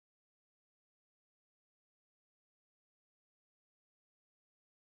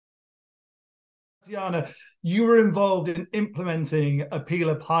Diana, you were involved in implementing a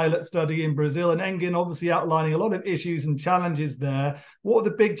PILA pilot study in Brazil, and Engin obviously outlining a lot of issues and challenges there. What are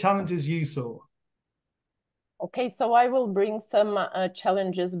the big challenges you saw? Okay, so I will bring some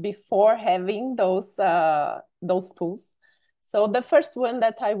challenges before having those tools. So the first one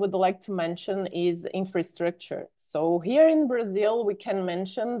that I would like to mention is infrastructure. So here in Brazil, we can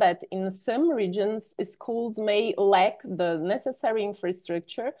mention that in some regions, schools may lack the necessary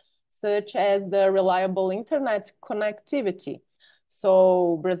infrastructure, such as the reliable internet connectivity.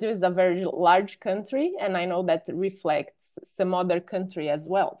 So Brazil is a very large country, and I know that reflects some other country as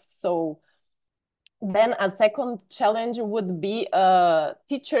well. So then a second challenge would be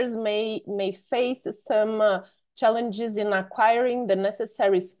teachers may face some challenges in acquiring the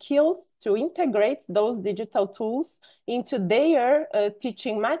necessary skills to integrate those digital tools into their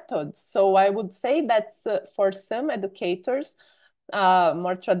teaching methods. So I would say that for some educators,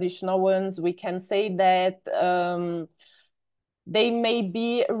 more traditional ones, we can say that they may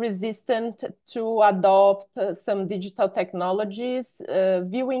be resistant to adopt some digital technologies,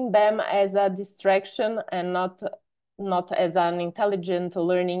 viewing them as a distraction and not as an intelligent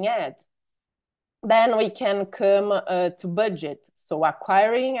learning aid. Then we can come to budget. So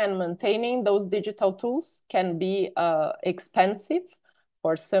acquiring and maintaining those digital tools can be expensive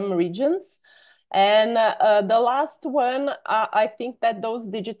for some regions. And the last one, I think that those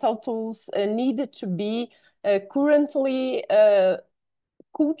digital tools need to be currently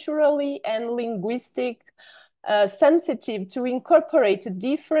culturally and linguistic sensitive to incorporate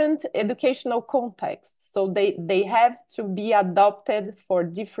different educational contexts. So they have to be adopted for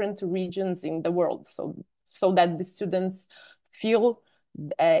different regions in the world, so that the students feel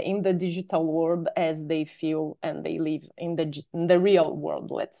in the digital world as they feel and they live in the real world,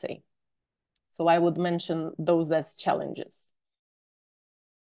 let's say. So I would mention those as challenges.